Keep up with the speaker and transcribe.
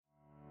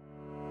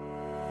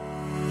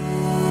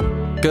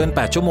เกิน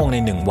8ชั่วโมงใน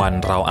1วัน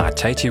เราอาจ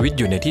ใช้ชีวิตอ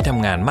ยู่ในที่ท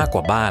ำงานมากก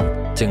ว่าบ้าน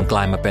จึงกล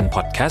ายมาเป็นพ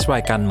อดแคสต์ร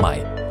ายการใหม่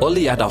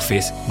Only at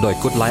Office โดย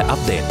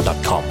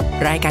goodlifeupdate.com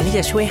รายการที่จ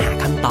ะช่วยหา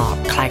คำตอบ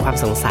คลายความ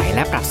สงสัยแล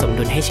ะปรับสม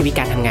ดุลให้ชีวิต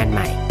การทำงานให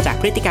ม่จาก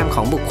พฤติกรรมข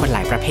องบุคคลหล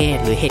ายประเภท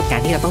หรือเหตุการ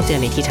ณ์ที่เราต้องเจอ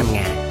ในที่ทำง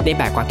านในแ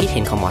บบความคิดเ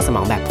ห็นของหมอสม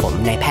องแบบผม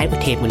นายแพทย์อุ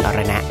เทน บุญอร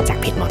ณะจาก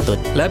เพจหมอตุ๊ด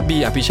และ B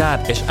อภิชา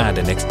ติ HR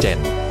The Next Gen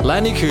และ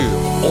นี่คือ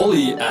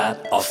Only at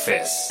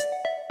Office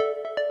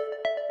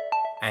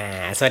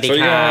สวัสดี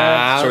ครั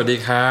บสวัสดี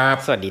ครับ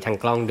สวัสดีทาง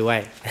กล้องด้วย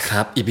ค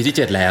รับ EP ที่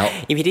7แล้ว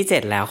EP ที่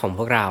7แล้วของพ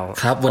วกเรา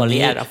ครับวัน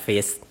นี้ Only at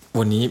Office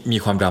วันนี้มี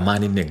ความดราม่า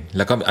นิดหนึ่งแ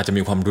ล้วก็อาจจะ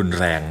มีความรุน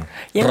แรง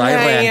ร้าย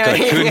แรงเกิด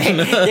ขึ้น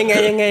ยังไ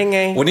ง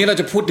วันนี้เรา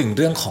จะพูดถึงเ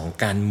รื่องของ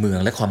การเมือง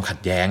และความขัด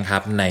แย้งครั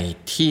บใน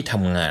ที่ท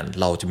ำงาน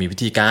เราจะมีวิ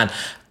ธีการ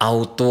เอา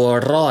ตัว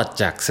รอด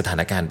จากสถา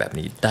นการณ์แบบ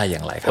นี้ได้อย่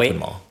างไรครับคุ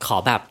ณหมอ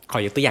ขอ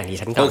ยกตัวอย่างที่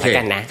ฉันก่อนแล้ว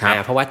กันนะ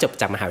เพราะว่าจบ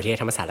จากมหาวิทยาลัย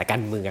ธรรมศาสตร์และกา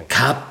รเมืองค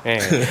รับ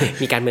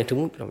มีการเมืองทุก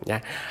น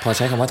ะพอใ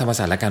ช้คำว่าธรรมศ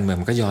าสตร์และการเมือง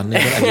มันก็ย้อนใน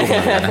เรื่องอายุขอ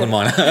งเรานะคุณหม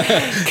อนะ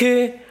คือ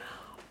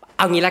เ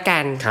อางี้ละกั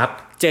น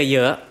เจอเย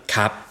อะค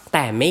รับแ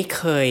ต่ไม่เ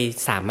คย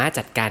สามารถ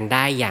จัดการไ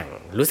ด้อย่าง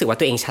รู้สึกว่า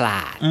ตัวเองฉล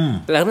าด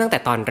เริ่มตั้งแต่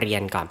ตอนเรีย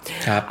นก่อน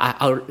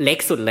เอาเล็ก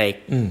สุดเลย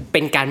เป็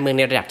นการเมืองใ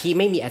นระดับที่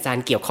ไม่มีอาจาร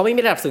ย์เกี่ยวเขาไม่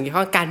มีระดับสูงเฉพ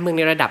าะการเมืองใ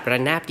นระดับระ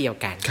นาบเดียว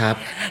กัน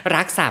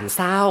รักสามเ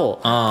ศร้า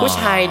ผู้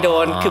ชายโด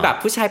นคือแบบ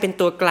ผู้ชายเป็น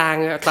ตัวกลาง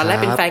ตอนแรก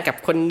เป็นแฟนกับ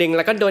คนนึงแ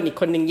ล้วก็โดนอีก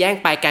คนนึงแย่ง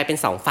ไปกลายเป็น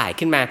2ฝ่าย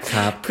ขึ้นมา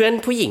เพื่อน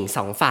ผู้หญิง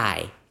2ฝ่าย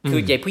คื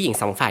อยายผู้หญิง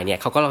2ฝ่ายเนี่ย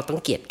เขาก็เราต้อง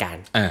เกลียดกัน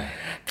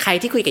ใคร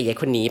ที่คุยกับยาย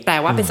คนนี้แปล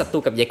ว่าเป็นศัตรู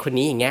กับยายคน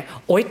นี้อย่างเงี้ย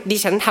โอ๊ยดิ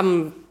ฉันท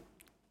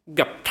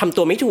ำ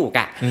ตัวไม่ถูก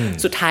อ่ะ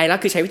สุดท้ายแล้ว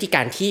คือใช้วิธีก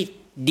ารที่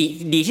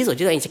ดีที่สุด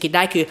ที่ตัวเองจะคิดไ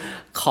ด้คือ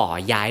ขอ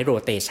ย้ายโร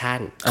เตชัน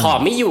ขอ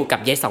ไม่อยู่กับ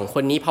ยาย2ค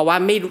นนี้เพราะว่า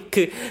ไม่รู้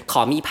คือข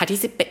อมีพาร์ทิ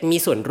ซิเปตมี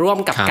ส่วนร่วม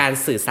กับการ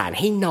สื่อสาร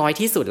ให้น้อย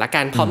ที่สุดละ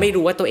กันเพราะไม่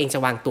รู้ว่าตัวเองจะ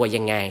วางตัว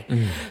ยังไง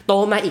โต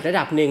มาอีกระ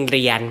ดับนึงเ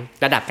รียน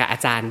ระดับกับอา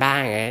จารย์บ้า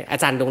งอา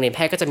จารย์โรงเรียนแพ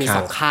ทย์ก็จะมี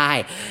2ค่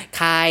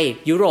าย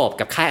ยุโรป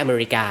กับค่ายอเม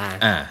ริกา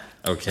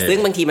Okay. ซึ่ง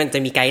บางทีมันจะ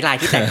มีไกด์ไล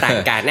น์ที่แตกต่าง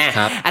กันนะ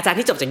อาจารย์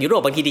ที่จบจากยุโร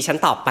ปบางทีดิฉัน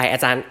ตอบไปอา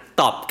จารย์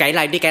ตอบไกด์ไล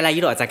น์ด้วยไกด์ไลน์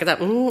ยุโรปอาจารย์ก็จะ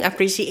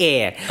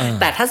appreciate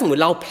แต่ถ้าสมมุติ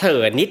เราเผล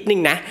อนิดนึ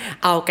งนะ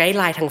เอาไกด์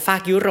ไลน์ทางฝา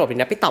กยุโรปเ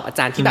นี่ยไปตอบอาจ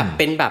ารย์ที่แบบเ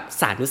ป็นแบบ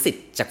สานุศิษ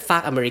ย์จากฝา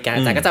กอเมริกันอ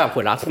าจารย์ก็จะแบบ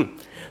หัวเราะ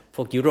พ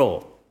วกยุโรป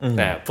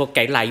พวกไก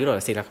ด์ไลน์ยุโรป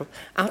สิแล้ว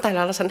แต่แ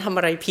ล้วฉันทำอ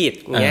ะไรผิด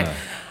เงี้ย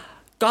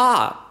ก็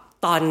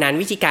ตอนนั้น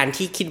วิธีการ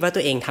ที่คิดว่าตั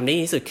วเองทำได้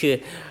ดีที่สุดคือ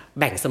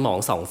แบ่งสมอง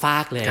2ฝา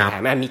กเลยค่ะ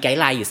มีไกด์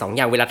ไลน์อยู่2อ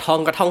ย่างเวลาท่อง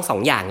ก็ท่อง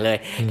2อย่างเลย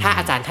ถ้า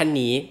อาจารย์ท่าน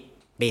นี้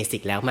เบสิ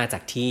กแล้วมาจา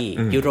กที่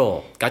ยุโรป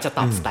ก็จะต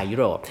อบสไตล์ยุ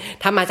โรป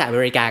ถ้ามาจากอเ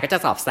มริกาก็จะ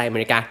ตอบสไตล์อเม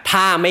ริกา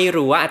ถ้าไม่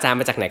รู้ว่าอาจารย์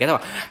มาจากไหนก็จะบ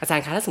อกอาจาร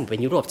ย์คะถ้าสมมติเป็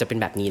นยุโรปจะเป็น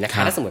แบบนี้นะค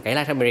ะถ้าสมมติไกด์ไล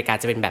น์ทางอเมริกา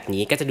จะเป็นแบบ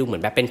นี้ก็จะดูเหมือ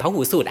นแบบเป็นพ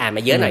หูสูตรอ่านม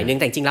าเยอะหน่อยนึง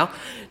แต่จริงๆแล้ว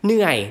เห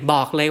นื่อยบ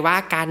อกเลยว่า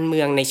การเมื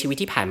องในชีวิต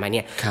ที่ผ่านมาเ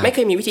นี่ยไม่เค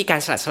ยมีวิธีการ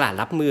ฉลาด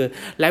รับมือ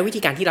และวิ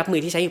ธีการที่รับมือ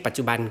ที่ใช้อยู่ปัจ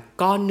จุบัน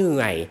ก็เห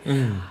นื่อย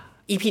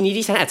EP นี้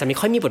ดิฉันอาจจะไม่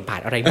ค่อยมีบทบาท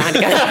อะไรบ้าง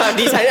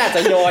ดิฉันอาจจ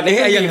ะโยน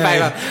ยังไง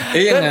แบบ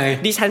ยังไง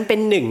ดิฉันเป็น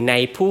หนึ่งใน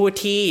ผู้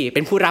ที่เ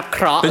ป็นผู้รับเค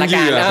ราะห์ละกั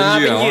น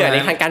เป็นเหยื่อใน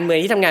ทางการเมือง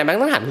ที่ทำงานบ้าง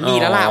ต้องถามดี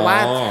แล้วล่ะว่า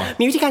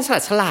มีวิธีการ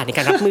ฉลาดในก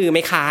ารรับมือไหม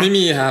คะไม่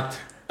มีครับ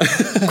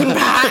คุณพ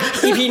ระ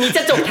EP นี้จ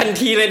ะจบทัน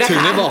ทีเลยนะคะถึ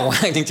งได้บอกว่า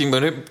จริงๆมั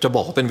นจะบ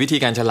อกว่าเป็นวิธี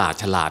การฉ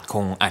ลาดค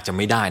งอาจจะไ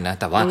ม่ได้นะ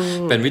แต่ว่า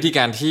เป็นวิธีก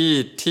าร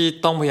ที่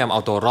ต้องพยายามเอา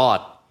ตัวรอด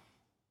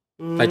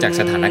ไปจาก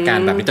สถานการ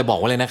ณ์แบบนี้จะบอก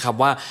ไว้เลยนะครับ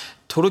ว่า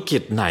ธุรกิ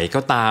จไหน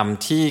ก็ตาม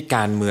ที่ก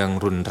ารเมือง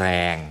รุนแร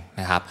ง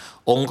นะครับ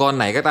องค์กร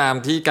ไหนก็ตาม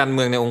ที่การเ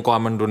มืองในองค์กร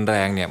มันรุนแร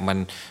งเนี่ย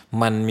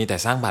มันมีแต่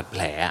สร้างบาดแผ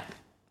ล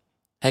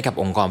ให้กับ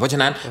องค์กรเพราะฉะ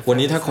นั้นวัน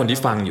นี้ถ้าคนที่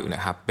ฟังอยู่น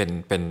ะครับเ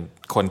ป็น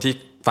คนที่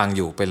ฟังอ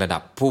ยู่เป็นระดั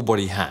บผู้บ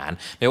ริหาร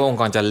ไม่ว่าองค์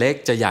กรจะเล็ก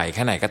จะใหญ่แ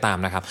ค่ไหนก็ตาม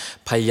นะครับ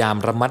พยายาม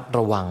ระมัดร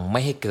ะวังไ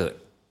ม่ให้เกิด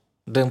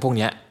เรื่องพวก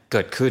นี้เ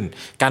กิดขึ้น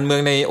การเมือ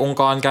งในองค์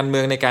กรการเมื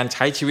องในการใ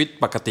ช้ชีวิต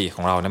ปกติข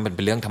องเรานั้นมันเ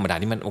ป็นเรื่องธรรมดา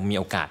ที่มันมี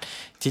โอกาส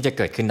ที่จะเ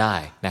กิดขึ้นได้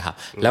นะครับ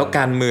แล้วก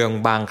ารเมือง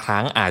บางค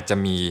รั้งอาจจะ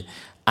มี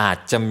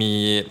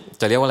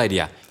จะเรียกว่าอะไรดี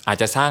อาจ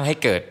จะสร้างให้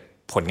เกิด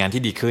ผลงาน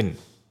ที่ดีขึ้น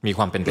มีค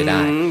วามเป็นไปได้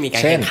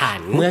เช่น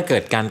เมื่อเกิ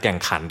ดการแข่ง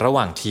ขันระห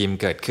ว่างทีม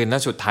เกิดขึ้นแล้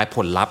วสุดท้ายผ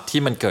ลลัพธ์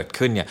ที่มันเกิด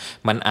ขึ้นเนี่ย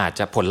มันอาจ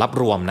จะผลลัพธ์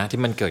รวมนะ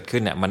ที่มันเกิดขึ้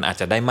นเนี่ยมันอาจ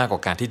จะได้มากกว่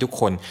าการที่ทุก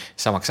คน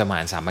สมัครสมา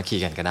นสามัคคี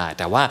กันก็ได้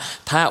แต่ว่า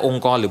ถ้าอง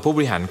ค์กรหรือผู้บ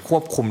ริหารคว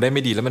บคุมได้ไ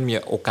ม่ดีแล้วมันมี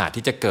โอกาส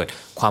ที่จะเกิด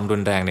ความรุ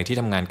นแรงในที่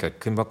ทำงานเกิด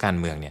ขึ้นเพราะการ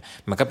เมืองเนี่ย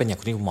มันก็เป็นอย่าง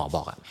ที่คุณหมอบ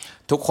อก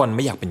ทุกคนไ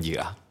ม่อยากเป็นเหยื่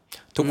อ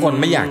ทุกคน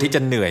ไม่อยากที่จะ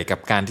เหนื่อยกับ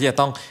การที่จะ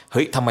ต้องเ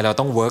ฮ้ยทำไมเรา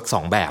ต้องเวิร์ก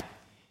2แบบ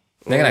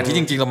ในขณะที่จ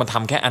ริงๆเรามันท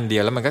ำแค่อันเดี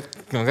ยวแล้วมัน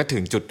ก็ถึ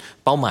งจุด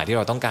เป้าหมายที่เ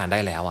ราต้องการได้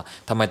แล้ว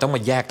ทำไมต้องมา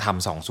แยกท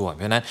ำ2ส่วนเพ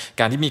ราะฉะนั้น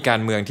การที่มีการ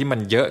เมืองที่มัน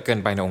เยอะเกิน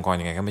ไปในองค์กร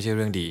ยังไงก็ไม่ใช่เ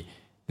รื่องดี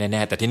แ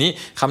น่ๆแต่ทีนี้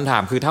คำถา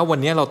มคือถ้าวัน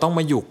นี้เราต้อง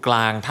มาอยู่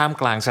ท่าม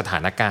กลางสถา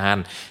นการ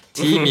ณ์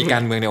ที่มีกา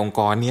รเมืองในองค์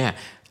กรเนี่ย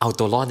เอา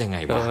ตัวรอดยังไง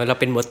วะเรา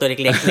เป็นมดตัวเ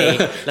ล็กๆเลย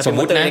สมม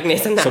ติ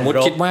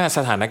คิดว่าส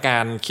ถานกา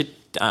รณ์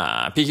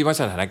พี่คิดว่า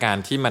สถานการ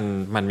ณ์ที่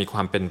มันมีคว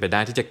ามเป็นไปได้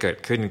ที่จะเกิด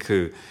ขึ้นคื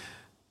อ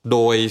โด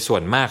ยส่ว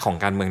นมากของ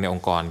การเมืองในอง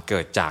ค์กรเ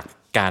กิดจาก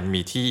กา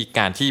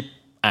รที่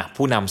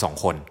ผู้นำ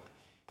2คน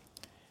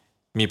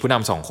มีผู้น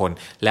ำ2คน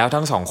แล้ว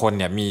ทั้ง2คน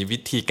เนี่ยมีวิ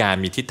ธีการ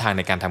มีทิศทางใ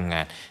นการทำงา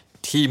น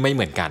ที่ไม่เห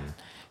มือนกัน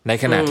ใน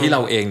ขณะที่เร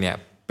าเองเนี่ย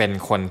เป็น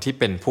คนที่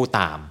เป็นผู้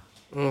ตาม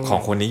ของ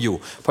คนนี้อยู่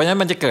เพราะฉะนั้น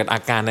มันจะเกิดอ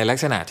าการในลัก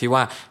ษณะที่ว่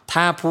า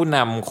ถ้าผู้น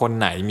ำคน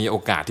ไหนมีโอ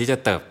กาสที่จะ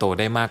เติบโต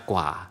ได้มากก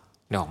ว่า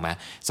นึกออกไหม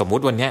สมมุ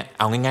ติวันนี้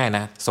เอาง่ายๆน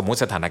ะสมมุติ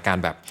สถานการ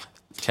ณ์แบบ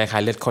คล้า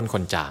ยๆเลือดข้นค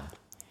นจาง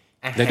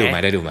ได้ดูไ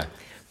หม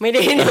ไม่ไ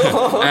ด้ดู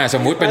ส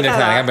มมุติเป็นส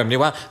ถานการณ์แบบนี้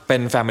ว่าเป็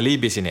น family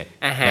business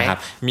นะครับ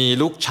มี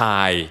ลูกชา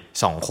ย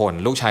2คน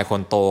ลูกชายค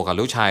นโตกับ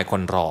ลูกชายค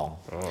นรอง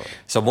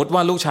สมมุติว่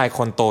าลูกชายค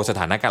นโตส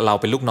ถานการณ์เรา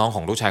เป็นลูกน้องข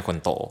องลูกชายคน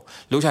โต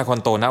ลูกชายคน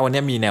โตนะวัน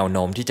นี้มีแนวโ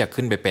น้มที่จะ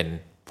ขึ้นไปเป็น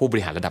ผู้บ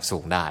ริหารระดับสู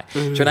งได้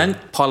ฉะนั้น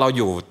พอเราอ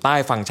ยู่ใต้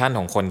ฟังก์ชันข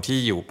องคนที่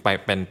อยู่ไป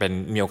เป็น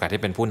มีโอกาส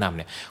ที่เป็นผู้นำเ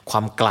นี่ยคว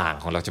ามกลาง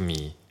ของเราจะมี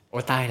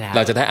ตายแล้วเร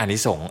าจะได้อานิ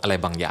สงส์อะไร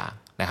บางอย่าง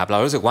นะครับเรา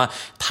รู้สึกว่า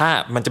ถ้า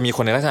มันจะมีค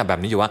นในลักษณะแบ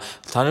บนี้อยู่ว่า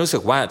ฉันรู้สึ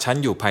กว่าฉัน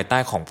อยู่ภายใต้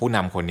ของผู้น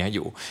ำคนนี้อ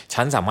ยู่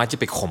ฉันสามารถที่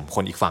ไปข่มค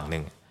นอีกฝั่งนึ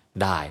ง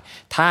ได้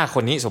ถ้าค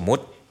นนี้สมมุ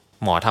ติ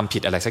หมอทำผิ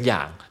ดอะไรสักอย่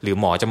างหรือ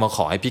หมอจะมาข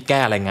อให้พี่แ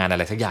ก้รายงานอะ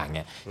ไรสักอย่างเ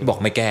นี่ยบอก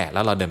ไม่แก้แล้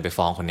วเราเดินไป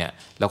ฟ้องคนเนี้ย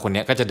แล้วคนเ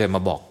นี้ยก็จะเดินม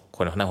าบอกค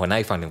นหัวหน้า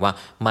อีกฝั่งนึงว่า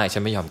ไม่ฉั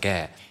นไม่ยอมแก้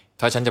เ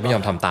พราะฉันจะไม่ยอ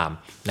มทำตาม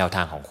แนวท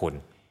างของคุณ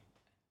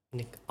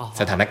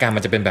สถานการณ์มั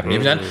นจะเป็นแบบนี้เ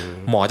พราะฉะนั้น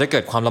หมอจะเกิ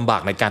ดความลำบา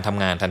กในการท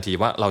ำงานทันที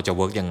ว่าเราจะเ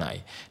วิร์กยังไง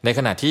ในข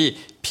ณะที่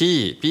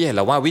พี่เห็นแ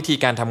ล้วว่าวิธี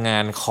การทำงา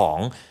นของ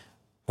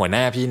หัวห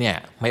น้าพี่เนี่ย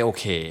ไม่โอ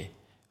เค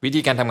วิ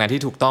ธีการทำงาน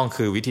ที่ถูกต้อง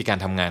คือวิธีการ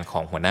ทำงานขอ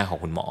งหัวหน้าของ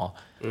คุณหมอ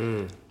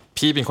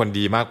พี่เป็นคน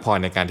ดีมากพอ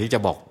ในการที่จะ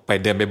บอกไป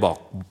เดินไปบอก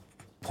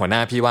หัวหน้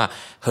าพี่ว่า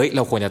เฮ้ยเร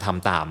าควรจะท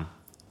ำตาม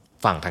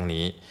ฝั่งทาง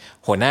นี้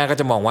หัวหน้าก็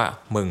จะมองว่า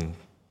มึง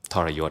ท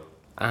รยศ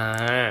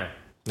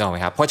นึกออกไหม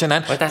ครับเพราะฉะนั้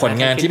นผล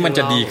งานที่มันจ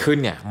ะดีขึ้น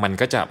เนี่ยมัน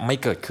ก็จะไม่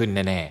เกิดขึ้น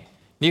แน่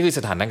ๆนี่คือส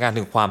ถานการณ์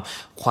ถึงค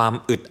วาม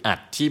อึดอัด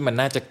ที่มัน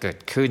น่าจะเกิด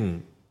ขึ้น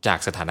จาก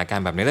สถานการ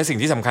ณ์แบบนี้และสิ่ง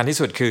ที่สำคัญที่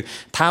สุดคือ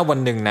ถ้าวัน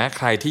หนึ่งนะใ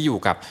ครที่อ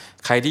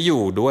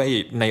ยู่ด้วย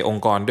ในอง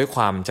ค์กรด้วยค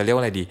วามจะเรียกว่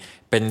าอะไรดี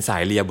เป็นสา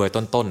ยเลียเบอร์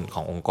ต้นๆข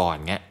ององค์กร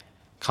เงี้ย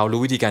เขารู้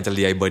วิธีการจะเ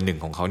ลียเบอร์หนึ่ง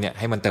ของเขาเนี่ย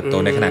ให้มันเติบโต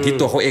ในขณะที่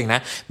ตัวเขาเองนะ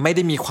ไม่ไ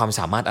ด้มีความ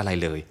สามารถอะไร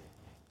เลย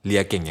เลี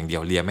ยเก่งอย่างเดีย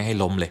วเลียไม่ให้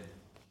ล้มเลย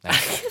นะ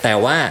แต่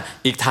ว่า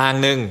อีกทาง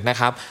นึงนะ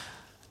ครับ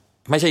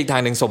ไม่ใช่อีกทา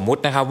งหนึ่งสมมุ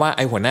ตินะครับว่าไ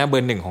อ้หัวหน้าเบอ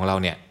ร์หนึ่งของเรา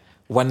เนี่ย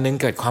วันนึง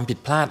เกิดความผิด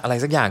พลาดอะไร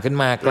สักอย่างขึ้น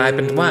มากลายเ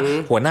ป็นว่า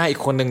หัวหน้าอีก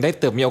คนนึงได้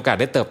มีโอกาส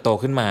ได้เติบโต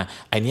ขึ้นมา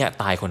ไอ้นี่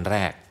ตายคนแร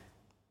ก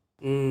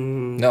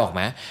นึกออกไห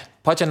ม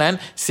เพราะฉะนั้น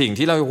สิ่ง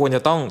ที่เราควรจ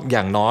ะต้องอ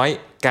ย่างน้อย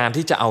การ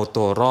ที่จะเอา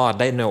ตัวรอด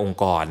ได้ในอง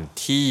ค์กร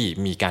ที่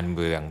มีการเ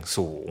มือง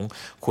สูง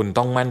คุณ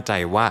ต้องมั่นใจ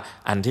ว่า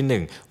อันที่หนึ่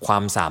งควา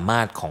มสามา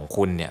รถของ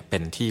คุณเนี่ยเป็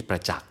นที่ปร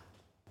ะจักษ์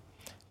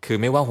คือ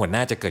ไม่ว่าหัวหน้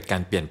าจะเกิดกา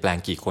รเปลี่ยนแปลง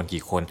กี่ค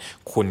น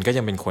คุณก็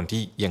ยังเป็นคน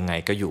ที่ยังไง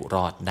ก็อยู่ร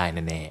อดได้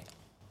แน่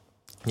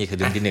ๆนี่คือเ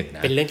รื่องที่หนึ่งน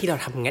ะเป็นเรื่องที่เรา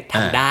ท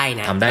ำได้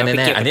นะทำได้แ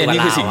น่ๆอันนี้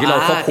คือสิ่งที่เรา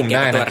ควบคุมไ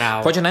ด้นะ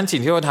เพราะฉะนั้นสิ่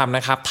งที่เราทำน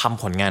ะครับท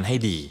ำผลงานให้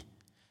ดี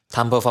ท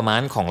ำเพอร์ฟอร์แม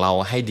นซ์ของเรา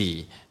ให้ดี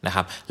นะค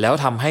รับแล้ว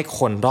ทำให้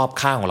คนรอบ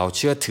ข้างของเราเ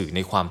ชื่อถือใ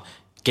นความ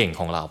เก่ง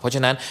ของเราเพราะฉ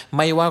ะนั้นไ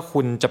ม่ว่า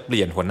คุณจะเป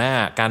ลี่ยนหัวหน้า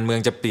การเมือง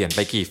จะเปลี่ยนไป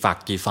กี่ฝัก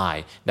กี่ฝ่าย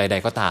ใด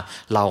ๆก็ตาม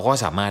เราก็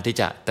สามารถที่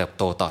จะเติบ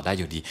โตต่อได้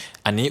อยู่ดี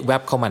อันนี้แว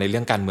บเข้ามาในเรื่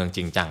องการเมืองจ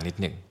ริงจังนิด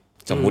นึง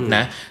สมมุติน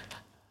ะ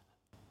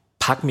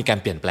พรรคมีการ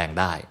เปลี่ยนแปลง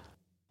ได้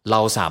เ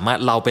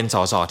ราเป็นส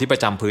สที่ปร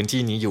ะจำพื้น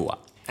ที่นี้อยู่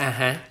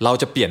เรา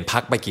จะเปลี่ยนพรร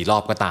คไปกี่รอ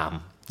บก็ตาม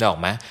ได้ออก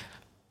ไหม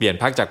เปลี่ยน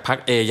พรรคจากพรรค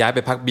A ย้ายไป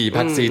พรรค B พ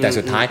รรค C แต่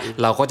สุดท้าย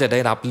เราก็จะได้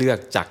รับเลือก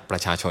จากปร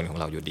ะชาชนของ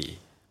เราอยู่ดี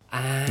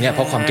เนี่ยเพ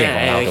ราะความเก่งข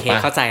องเราถูกป่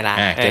ะเข้าใจละ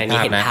เก็ตภ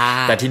าพนะ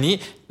แต่ทีนี้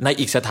ใน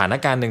อีกสถาน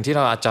การณ์หนึ่งที่เ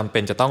ราจำเป็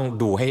นจะต้อง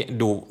ดู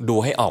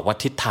ให้ออกว่า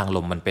ทิศทางล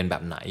มมันเป็นแบ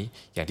บไหน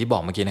อย่างที่บอ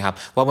กเมื่อกี้นะครับ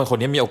ว่าบางคน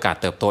นี้มีโอกาส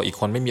เติบโตอีก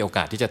คนไม่มีโอก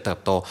าสที่จะเติบ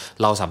โต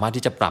เราสามารถ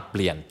ที่จะปรับเป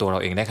ลี่ยนตัวเรา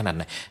เองได้ขนาดไ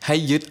หนให้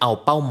ยึดเอา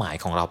เป้าหมาย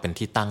ของเราเป็น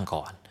ที่ตั้ง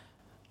ก่อน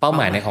เป้าห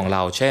มายในของเร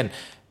าเช่น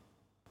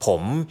ผ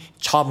ม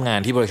ชอบงาน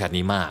ที่บริษัท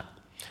นี้มาก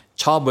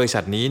ชอบบริษั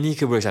ทนี้นี่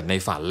คือบริษัทใน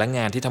ฝันและง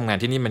านที่ทำงาน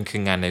ที่นี่มันคื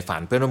องานในฝั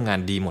นเพื่อนร่วมงาน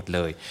ดีหมดเล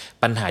ย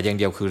ปัญหาอย่าง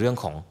เดียวคือเรื่อง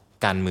ของ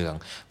การเมือง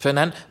เพราะฉะ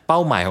นั้นเป้า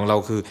หมายของเรา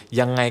คือ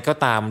ยังไงก็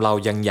ตามเรา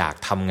ยังอยาก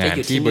ทำงาน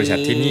ที่บริษัท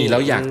ที่นี่แล้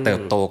วอยากเติ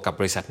บโตกับ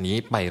บริษัทนี้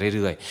ไปเ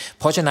รื่อยๆ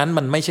เพราะฉะนั้น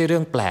มันไม่ใช่เรื่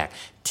องแปลก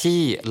ที่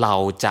เรา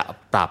จะ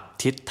ปรับ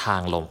ทิศทา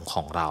งลมข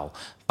องเรา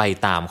ไป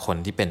ตามคน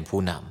ที่เป็นผู้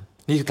น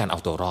ำนี่คือการเอา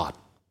ตัวรอด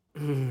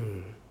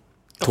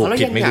ถูก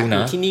ผิดไม่รู้น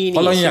ะเพร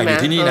าะเราอยากอยู่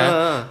ที่นี่นะ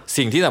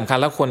สิ่งที่สำคัญ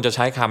แล้วคนจะใ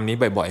ช้คำนี้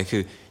บ่อยๆคื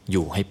ออ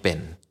ยู่ให้เป็น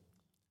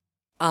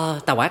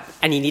แต่ว่า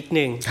อันนี้นิด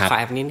นึงขอ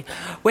แอบนิด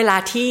เวลา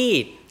ที่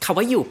คำ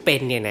ว่าอยู่เป็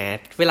นเนี่ยนะ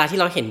เวลาที่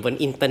เราเห็นบน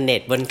อินเทอร์เน็ต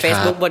บน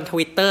Facebook บน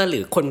Twitter หรื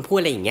อคนพูด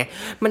อะไรอย่างเงี้ย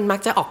มันมัก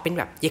จะออกเป็น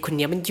แบบยายคน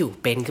นี้มันอยู่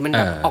เป็นคือมันแ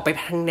บบออกไป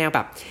ทางแนวแบ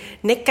บ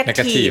เนกา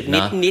ทีฟ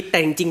นิดๆแต่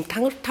จริงๆ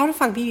ทั้งเท่าที่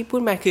ฟังพี่พู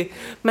ดมาคือ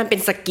มันเป็น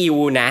สกิล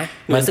นะ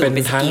มันเป็น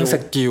ทั้งส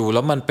กิลแ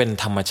ล้วมันเป็น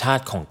ธรรมชา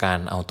ติของการ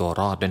เอาตัว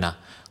รอดด้วยนะ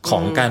ขอ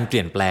งการเป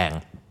ลี่ยนแปลง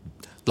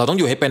เราต้อง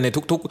อยู่ให้เป็นใน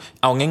ทุก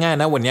ๆเอาง่าย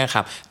ๆนะวันนี้ค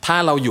รับถ้า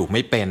เราอยู่ไ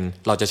ม่เป็น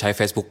เราจะใช้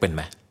Facebook เป็นไ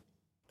หม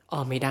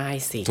ไม่ได้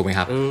สิถูกไหม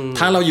ครับ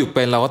ถ้าเราอยู่เ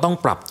ป็นเราก็ต้อง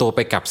ปรับตัวไป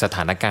กับสถ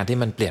านการณ์ที่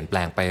มันเปลี่ยนแปล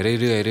งไปเรื่อย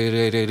ๆเ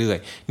รื่อย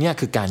ๆเนี่ย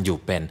คือการอยู่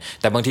เป็น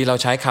แต่บางทีเรา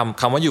ใช้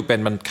คำว่าอยู่เป็น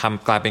มัน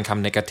กลายเป็นค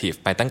ำเนกาทีฟ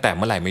ไปตั้งแต่เ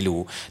มื่อไหร่ไม่รู้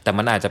แต่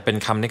มันอาจจะเป็น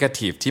คำเนกา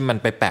ทีฟที่มัน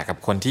ไปแปะกับ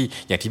คนที่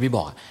อย่างที่พี่บ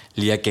อก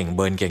เลียเก่งเ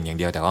บิร์นเก่งอย่าง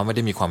เดียวแต่ว่าไม่ไ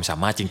ด้มีความสา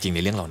มารถจริงๆใน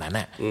เรื่องเหล่านั้น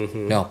น่ะ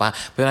นึกออกปะ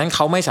เพราะฉะนั้นเข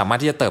าไม่สามารถ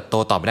ที่จะเติบโต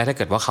ต่อไปได้ถ้าเ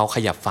กิดว่าเขาข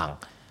ยับฝั่ง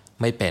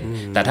ไม่เป็น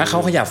แต่ถ้าเขา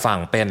ขยับฝั่ง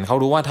เป็นเขา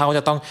รู้ว่าเขาจ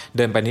ะต้องเ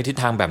ดินไปในทิศ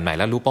ทางแบบไหน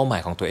แล้วรู้เป้าหมา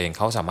ยของตัวเองเ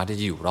ขาสามารถที่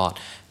จะอยู่รอด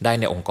ได้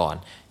ในองค์กร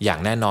อย่าง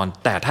แน่นอน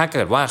แต่ถ้าเ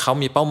กิดว่าเขา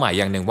มีเป้าหมาย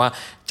อย่างหนึ่งว่า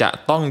จะ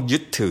ต้องยึ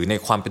ดถือใน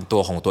ความเป็นตั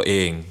วของตัวเอ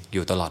งอ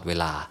ยู่ตลอดเว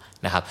ลา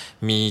นะครับ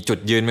มีจุด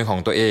ยืนเป็นขอ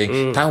งตัวเอง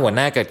ถ้าหัวห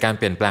น้าเกิดการเ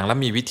ปลี่ยนแปลงและ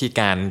มีวิธี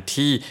การ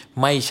ที่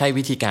ไม่ใช่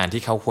วิธีการ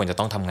ที่เขาควรจะ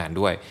ต้องทำงาน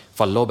ด้วย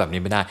follow แบบ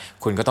นี้ไม่ได้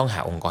คุณก็ต้องหา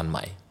องค์กรให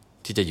ม่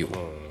ที่จะอยู่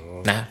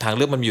นะทางเ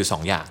ลือกมันมีอยู่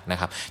2อย่างนะ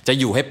ครับจะ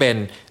อยู่ให้เป็น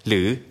ห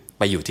รือ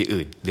ไปอยู่ที่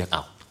อื่นเลือกเอ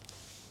า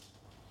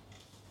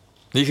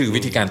นี่คือ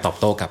วิธีการตอบ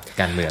โต้กับ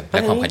การเมืองแล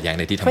ะความขัดแย้ง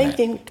ในที่ทำงาน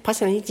เพราะฉ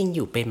ะนั้นจริงๆอ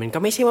ยู่เป็นมันก็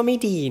ไม่ใช่ว่าไม่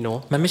ดีเนาะ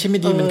มันไม่ใช่ไม่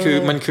ดีมัน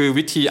คือ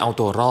วิธีเอา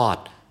ตัวรอด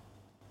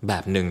แบ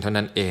บหนึ่งเท่า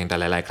นั้นเองแต่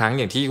หลายๆครั้ง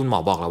อย่างที่คุณหมอ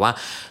บอกแล้วว่า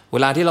เว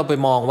ลาที่เราไป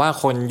มองว่า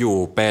คนอยู่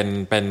เ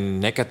ป็น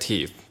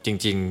negative จ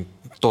ริง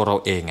ๆตัวเรา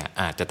เองอ่ะ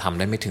อาจจะทำไ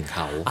ด้ไม่ถึงเข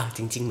าจ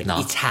ริงๆเหมือน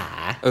อิจฉา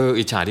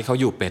อิจฉาที่เขา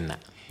อยู่เป็นอ่ะ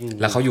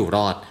แล้วเขาอยู่ร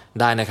อด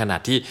ได้ในขณะ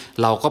ที่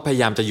เราก็พย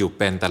ายามจะอยู่เ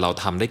ป็นแต่เรา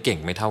ทำได้เก่ง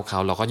ไม่เท่าเขา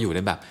เราก็อยู่ไ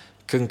ด้แบบ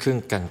ครึ่ง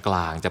กล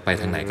างๆจะไป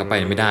ทางไหนก็ไป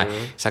ไม่ได้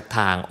สักท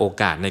างโอ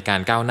กาสในการ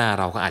ก้าวหน้า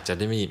เราก็อาจจะ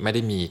ไม่ไ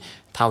ด้มี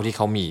เท่าที่เ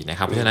ขามีนะ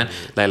ครับเพราะฉะนั้น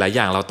หลายๆอ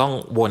ย่างเราต้อง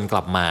วนก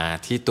ลับมา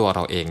ที่ตัวเร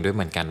าเองด้วยเ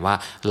หมือนกันว่า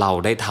เรา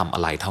ได้ทำอ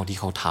ะไรเท่าที่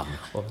เขาท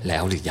ำแล้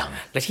วหรือยัง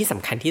และที่ส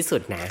ำคัญที่สุ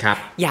ดนะ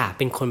อย่าเ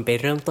ป็นคนไป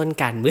เริ่มต้น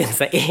การเมือง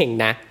ซะเอง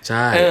นะใ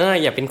ช่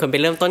อย่าเป็นคนไป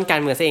เริ่มต้นกา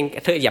รเมืองซะเอง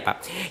เธออ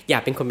ย่า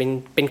เป็น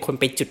คน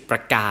ไปจุดปร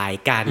ะกาย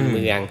การเ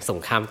มืองสง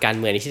ครามการ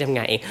เมืองในที่ทำง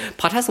านเองเ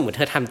พราะถ้าสมมติเ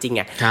ธอทำจริง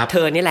อ่ะเธ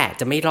อนี่แหละ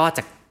จะไม่รอด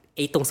จากไ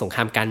อ้ตรงสงคร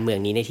ามการเมือง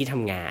นี้ในที่ท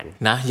ำงาน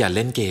นะอย่าเ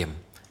ล่นเกม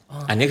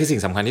อันนี้คือสิ่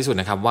งสำคัญที่สุด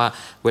นะครับว่า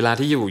เวลา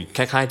ที่อยู่ค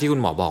ล้ายๆที่คุ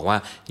ณหมอบอกว่า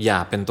อย่า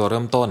เป็นตัวเ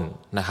ริ่มต้น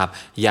นะครับ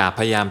อย่าพ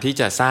ยายามที่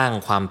จะสร้าง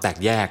ความแตก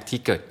แยกที่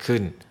เกิดขึ้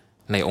น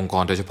ในองค์ก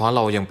รโดยเฉพาะเร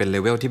ายังเป็นเล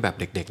เวลที่แบบ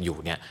เด็กๆอยู่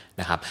เนี่ย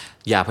นะครับ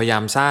อย่าพยายา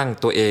มสร้าง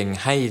ตัวเอง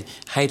ใ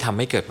ห้ทำใ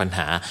ห้เกิดปัญห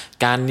า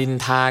การนิน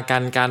ทา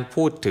การ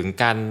พูดถึง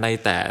กันใน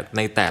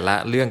แต่ละ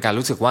เรื่องการ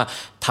รู้สึกว่า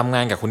ทำง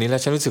านกับคนนี้แล้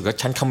วฉันรู้สึกว่า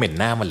ฉันคอมเมนต์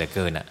หน้ามันเหลือเ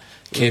กินอ่ะ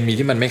เคมี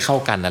ที่มันไม่เข้า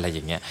กันอะไรอ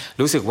ย่างเงี้ย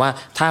รู้สึกว่า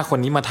ถ้าคน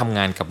นี้มาทำง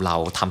านกับเรา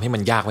ทำให้มั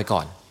นยากไว้ก่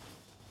อน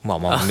หมอ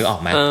นึกออ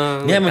กไหม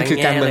เนี่ยมันคือ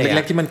การเมืองเ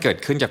ล็กๆที่มันเกิด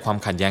ขึ้นจากความ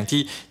ขัดแย้ง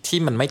ที่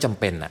มันไม่จำ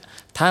เป็นอ่ะ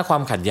ถ้าควา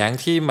มขัดแย้ง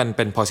ที่มันเ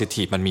ป็น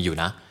positive มันมีอยู่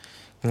นะ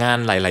งาน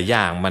หลายๆอ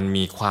ย่างมัน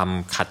มีความ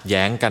ขัดแ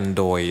ย้งกัน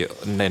โ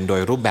ด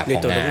ยรูปแบบข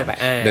องงาน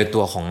โดย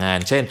ตัวของงาน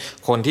เช่น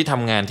คนที่ท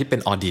ำงานที่เป็น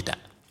ออดิตอ่ะ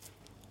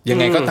ยัง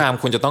ไงก็ตาม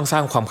คุณจะต้องสร้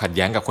างความขัดแ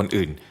ย้งกับคน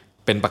อื่น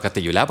เป็นปกติ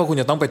อยู่แล้วเพราะคุณ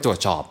จะต้องไปตรวจ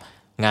สอบ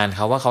งานเข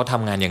าว่าเขาท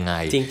ำงานยังไง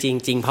จ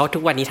ริงเพราะทุ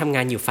กวันนี้ทำง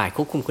านอยู่ฝ่ายค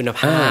วบคุมคุณ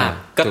ภาพ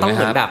ก็ต้องเ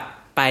หมือนแบบ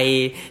ไป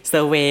เซ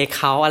อร์เวย์เ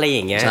ขาอะไรอ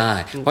ย่างเงี้ยใช่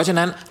เพราะฉะ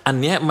นั้นอัน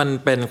เนี้ยมัน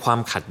เป็นความ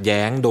ขัดแ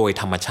ย้งโดย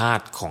ธรรมชา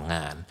ติของง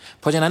าน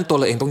เพราะฉะนั้นตัว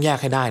เราเองต้องแยก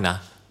ให้ได้นะ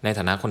ในฐ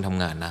านะคนท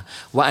ำงานนะ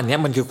ว่าอันเนี้ย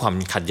มันคือความ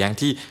ขัดแย้ง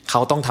ที่เขา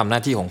ต้องทำหน้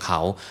าที่ของเขา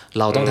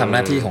เราต้องทำหน้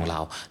าที่ของเรา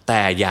แ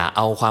ต่อย่าเ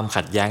อาความ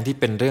ขัดแย้งที่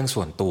เป็นเรื่อง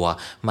ส่วนตัว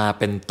มา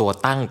เป็นตัว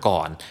ตั้งก่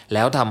อนแ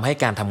ล้วทำให้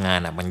การทำงาน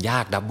มันยา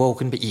กดับเบิล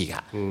ขึ้นไปอีก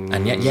อั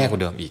นเนี้ยแย่กว่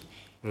าเดิมอีก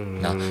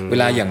นะเว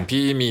ลาอย่าง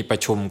พี่มีประ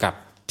ชุมกับ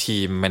ที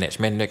มแมเนจ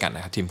เมนต์ด้วยกันน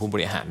ะครับทีมผู้บ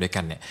ริหารด้วย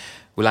กันเนี่ย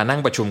เวลานั่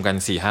งประชุมกัน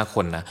 4-5 ค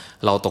นนะ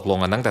เราตกลง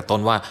กันตั้งแต่ต้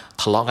นว่า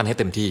ทะเลาะกันให้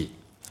เต็มที่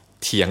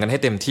เถียงกันให้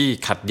เต็มที่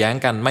ขัดแย้ง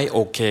กันไม่โอ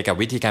เคกับ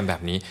วิธีการแบ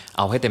บนี้เ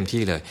อาให้เต็ม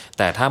ที่เลยแ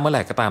ต่ถ้าเมื่อไห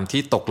ร่ก็ตาม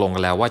ที่ตกลงกั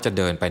นแล้วว่าจะเ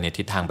ดินไปใน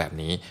ทิศทางแบบ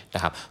นี้น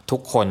ะครับทุ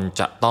กคน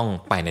จะต้อง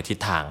ไปในทิศ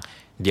ทาง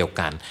เดียว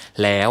กัน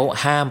แล้ว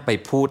ห้ามไป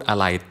พูดอะ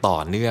ไรต่อ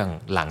เนื่อง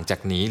หลังจาก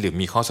นี้หรือ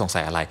มีข้อสง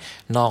สัยอะไร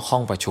นอกห้อ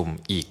งประชุม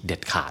อีกเด็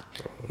ดขาด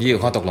นี่คือ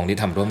ข้อตกลงที่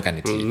ทำร่วมกันใน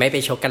ทีมไม่ไป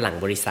ชกกันหลัง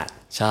บริษัท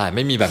ใช่ไ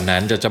ม่มีแบบนั้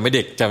นจะไ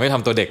ม่ท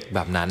ำตัวเด็กแบ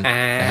บนั้น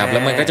นะครับแล้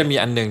วมันก็จะมี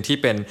อันนึงที่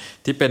เ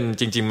ป็น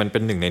จริงๆมันเป็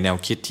นหนึ่งในแนว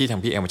คิดที่ทาง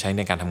พี่เอ็มใช้ใ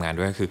นการทำงาน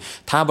ด้วยก็คือ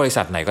ถ้าบริ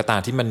ษัทไหนก็ตาม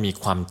ที่มันมี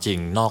ความจริง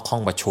นอกห้อ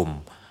งประชุม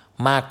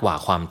มากกว่า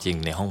ความจริง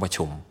ในห้องประ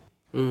ชุม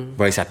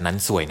บริษัทนั้น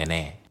ซวยแ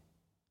น่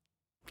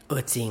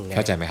ๆจริงเ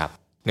ข้าใจไหมครับ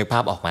นึกภา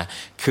พออกมา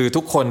คือ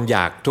ทุกค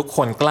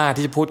นกล้า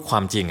ที่จะพูดควา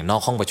มจริงนอ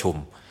กห้องประชุม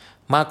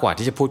มากกว่า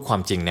ที่จะพูดควา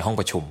มจริงในห้อง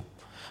ประชุม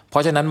เพรา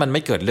ะฉะนั้นมันไ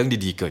ม่เกิดเรื่อง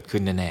ดีๆเกิดขึ้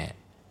นแน่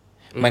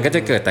ๆมันก็จ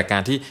ะเกิดแต่กา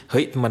รที่เ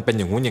ฮ้ยมันเป็นอ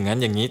ย่างงู้นอย่างนั้น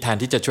อย่างนี้แทน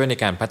ที่จะช่วยใน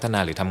การพัฒนา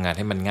หรือทำงานใ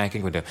ห้มันง่ายขึ้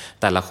นกว่าเดิม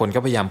แต่ละคนก็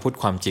พยายามพูด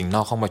ความจริงน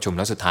อกห้องประชุมแ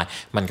ล้วสุดท้าย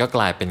มันก็ก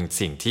ลายเป็น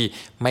สิ่งที่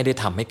ไม่ได้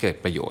ทำให้เกิด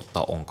ประโยชน์ต่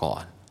อองค์ก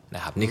รน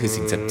ะครับนี่คือ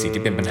สิ่ง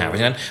ที่เป็นปัญหาเพราะ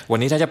ฉะนั้นวัน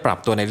นี้ถ้าจะปรับ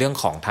ตัวในเรื่อง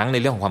ของทั้งใน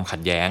เรื่องของความขั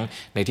ดแย้ง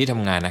ในที่ท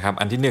ำงานนะครับ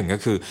อันที่1ก็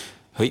คือ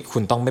เฮ้ยคุ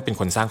ณต้องไม่เป็น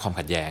คนสร้างความ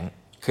ขัดแย้ง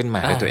ขึ้นมา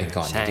ด้วยตัวเอง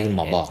ก่อนที่คุณห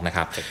มอบอกนะค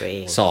รับ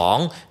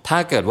2ถ้า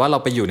เกิดว่าเรา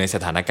ไปอยู่ในส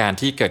ถานการณ์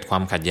ที่เกิดควา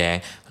มขัดแย้ง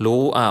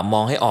ม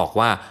องให้ออก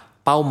ว่า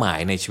เป้าหมาย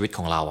ในชีวิตข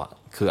องเรา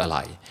คืออะไร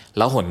แ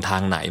ล้วหนทา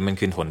งไหนมัน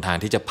คือหนทาง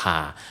ที่จะพา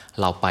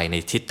เราไปใน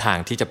ทิศทาง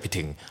ที่จะไป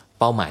ถึง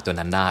เป้าหมายตัว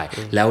นั้นได้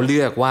แล้วเลื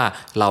อกว่า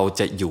เรา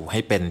จะอยู่ให้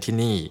เป็นที่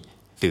นี่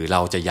หรือเร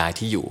าจะย้าย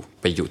ที่อยู่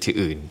ไปอยู่ที่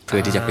อื่นเพื่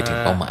อที่จะไปถึง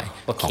เป้าหมาย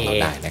ของเรา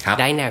ได้นะครับ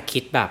ได้แนวคิ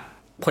ดแบบ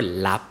ผล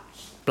ลัพธ์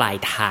ปลาย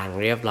ทาง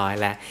เรียบร้อย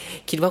แล้ว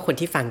คิดว่าคน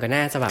ที่ฟังก็น่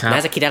าจะแบบน่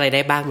าจะคิดอะไรไ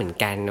ด้บ้างเหมือน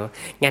กันเนาะ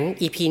งั้น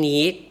EP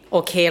นี้โอ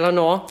เคแล้ว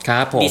เนาะค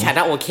รับผมดิฉัน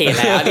น่ะโอเคแ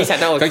ล้วดิฉัน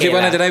น่ะโอเคก็คิดว่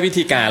าน่าจะได้วิ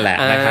ธีการแหละ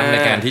นะครับใน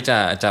การที่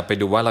จะไป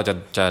ดูว่าเรา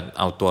จะ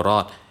เอาตัวรอ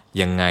ด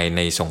ยังไงใ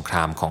นสงคร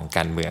ามของก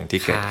ารเมืองที่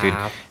เกิดขึ้น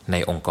ใน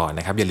องค์กร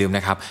นะครับอย่าลืมน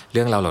ะครับเ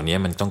รื่องราวเหล่านี้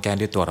มันต้องแก้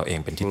ด้วยตัวเราเอง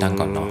เป็นที่ตั้ง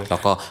ก่อนเนาะแล้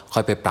วก็ค่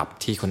อยไปปรับ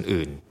ที่คน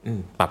อื่น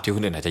ปรับที่ค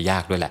นอื่นอาจจะยา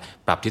กด้วยแหละ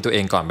ปรับที่ตัวเอ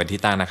งก่อนเป็นที่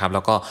ตั้งนะครับแ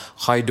ล้วก็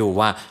ค่อยดู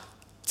ว่า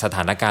สถ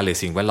านการณ์หรือ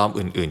สิ่งแวดล้อม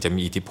อื่นๆจะ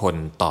มีอิทธิพล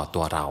ต่อ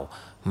ตัวเรา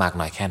มาก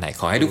น้อยแค่ไหน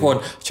ขอให้ทุกคน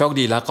โชค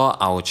ดีแล้วก็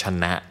เอาช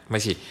นะไม่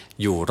ใช่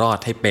อยู่รอด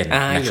ให้เป็น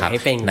นะครับ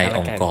ในอ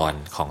งค์กร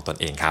ของตน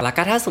เองครับแล้ว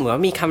ก็ถ้าสมมติว่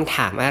ามีคำถ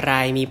ามอะไร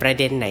มีประ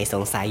เด็นไหนส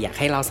งสัยอยาก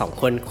ให้เรา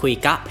2คนคุย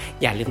ก็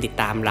อย่าลืมติด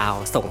ตามเรา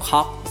ส่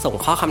ง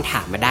ข้อคำถ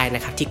ามมาได้น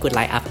ะครับที่ Good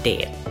Life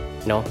Update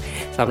เนาะ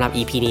สำหรับ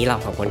EP นี้เรา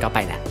2คนก็ไป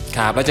แล้วค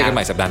รับแล้วเจอกันให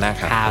ม่สัปดาห์หน้า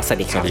ครับสวัส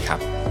ดีครับ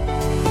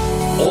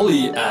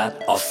Oli at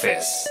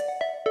Office